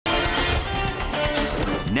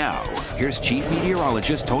Now, here's Chief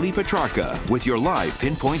Meteorologist Tony Petrarca with your live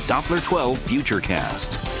Pinpoint Doppler 12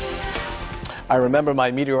 Futurecast. I remember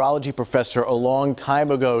my meteorology professor a long time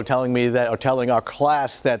ago telling me that, or telling our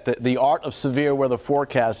class that the art of severe weather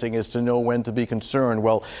forecasting is to know when to be concerned.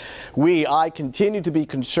 Well, I continue to be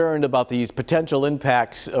concerned about these potential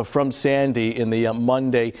impacts from Sandy in the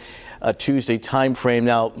Monday, Tuesday time frame.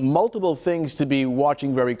 Now, multiple things to be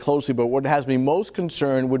watching very closely, but what has me most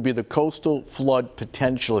concerned would be the coastal flood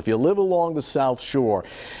potential. If you live along the South Shore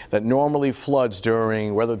that normally floods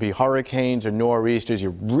during, whether it be hurricanes or nor'easters, you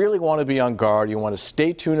really want to be on guard. You want to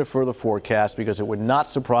stay tuned for the forecast, because it would not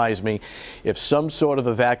surprise me if some sort of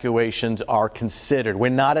evacuations are considered. We're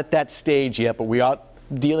not at that stage yet, but we are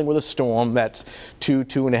dealing with a storm that's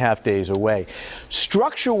 2.5 days away.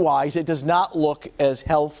 Structure-wise, it does not look as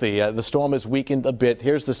healthy. The storm has weakened a bit.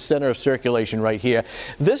 Here's the center of circulation right here.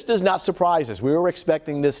 This does not surprise us. We were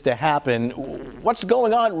expecting this to happen. What's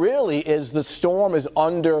going on really is the storm is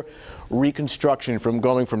under reconstruction, from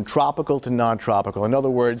going from tropical to non-tropical. In other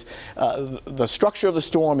words, the structure of the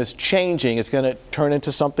storm is changing. It's going to turn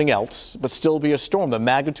into something else, but still be a storm. The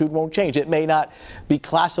magnitude won't change. It may not be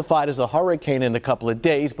classified as a hurricane in a couple of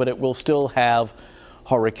days, but it will still have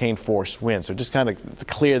hurricane force winds. So just kind of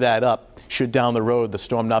clear that up. Should down the road the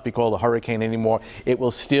storm not be called a hurricane anymore, it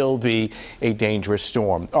will still be a dangerous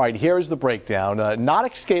storm. All right, here's the breakdown.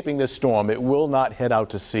 Not escaping this storm, it will not head out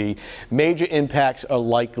to sea. Major impacts are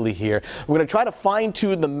likely here. We're going to try to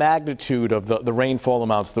fine-tune the magnitude of the rainfall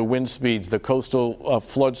amounts, the wind speeds, the coastal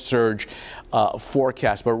flood surge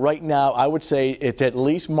forecast. But right now, I would say it's at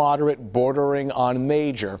least moderate, bordering on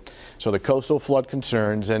major. So the coastal flood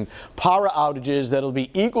concerns and power outages that'll be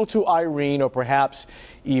equal to Irene or perhaps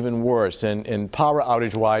even worse. And power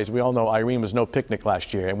outage wise, we all know Irene was no picnic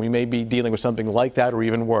last year, and we may be dealing with something like that or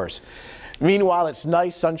even worse. Meanwhile, it's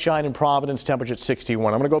nice sunshine in Providence, temperature at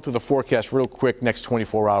 61. I'm going to go through the forecast real quick next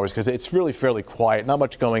 24 hours because it's really fairly quiet, not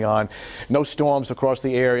much going on. No storms across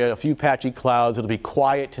the area, a few patchy clouds. It'll be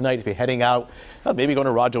quiet tonight if you're heading out. Maybe go to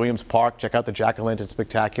Roger Williams Park, check out the Jack-o'-lantern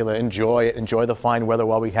spectacular, enjoy it, enjoy the fine weather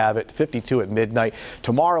while we have it. 52 at midnight.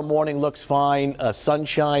 Tomorrow morning looks fine,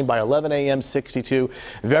 sunshine by 11 a.m., 62.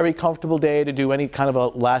 Very comfortable day to do any kind of a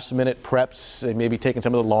last-minute preps, and maybe taking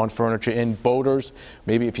some of the lawn furniture in. Boaters,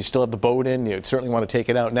 maybe if you still have the boat in, you certainly want to take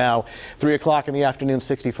it out now. 3 o'clock in the afternoon,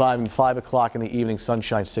 65, and 5 o'clock in the evening,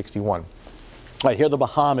 sunshine, 61. All right, here are the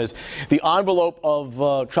Bahamas. The envelope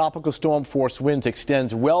of tropical storm force winds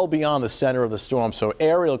extends well beyond the center of the storm, so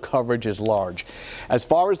aerial coverage is large. As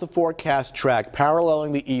far as the forecast track,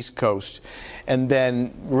 paralleling the east coast, and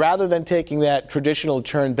then rather than taking that traditional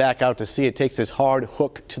turn back out to sea, it takes this hard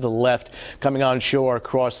hook to the left, coming on shore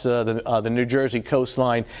across the New Jersey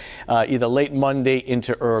coastline, either late Monday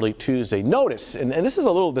into early Tuesday. Notice, and this is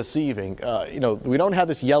a little deceiving, you know, we don't have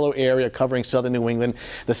this yellow area covering southern New England.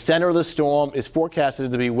 The center of the storm is forecasted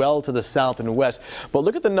to be well to the south and west, but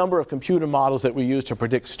look at the number of computer models that we use to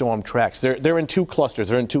predict storm tracks. They're in two clusters,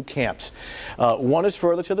 they're in two camps. One is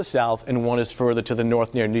further to the south and one is further to the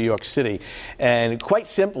north near New York City. And quite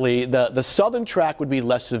simply, the southern track would be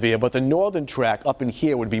less severe, but the northern track up in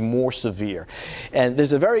here would be more severe. And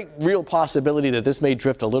there's a very real possibility that this may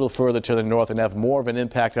drift a little further to the north and have more of an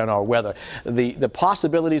impact on our weather. The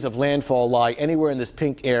possibilities of landfall lie anywhere in this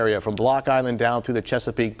pink area, from Block Island down through the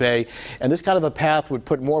Chesapeake Bay, and this kind of a path would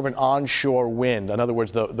put more of an onshore wind. In other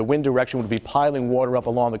words, the wind direction would be piling water up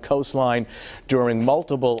along the coastline during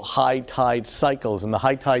multiple high tide cycles. And the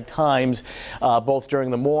high tide times, both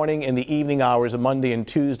during the morning and the evening hours of Monday and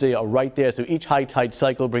Tuesday, are right there. So each high tide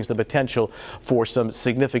cycle brings the potential for some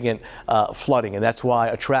significant flooding. And that's why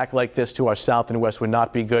a track like this to our south and west would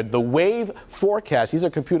not be good. The wave forecast, these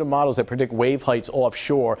are computer models that predict wave heights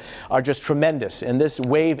offshore, are just tremendous. And this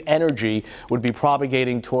wave energy would be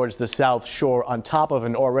propagating towards the south shore on top of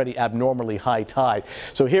an already abnormally high tide.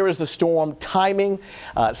 So here is the storm timing.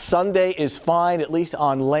 Sunday is fine, at least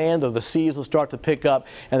on land, though the seas will start to pick up,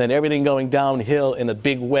 and then everything going downhill in a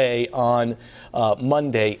big way on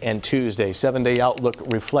Monday and Tuesday. 7-day outlook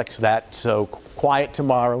reflects that. So quiet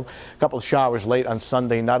tomorrow, a couple of showers late on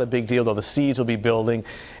Sunday, not a big deal, though the seas will be building.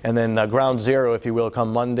 And then ground zero, if you will,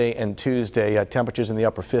 come Monday and Tuesday, temperatures in the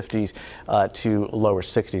upper 50s to lower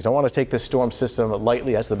 60s. I want to take this storm system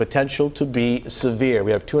lightly, as the potential to be severe.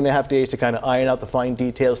 We have 2.5 days to kind of iron out the fine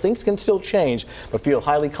details. Things can still change, but feel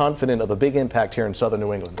highly confident of a big impact here in southern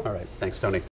New England. All right. Thanks, Tony.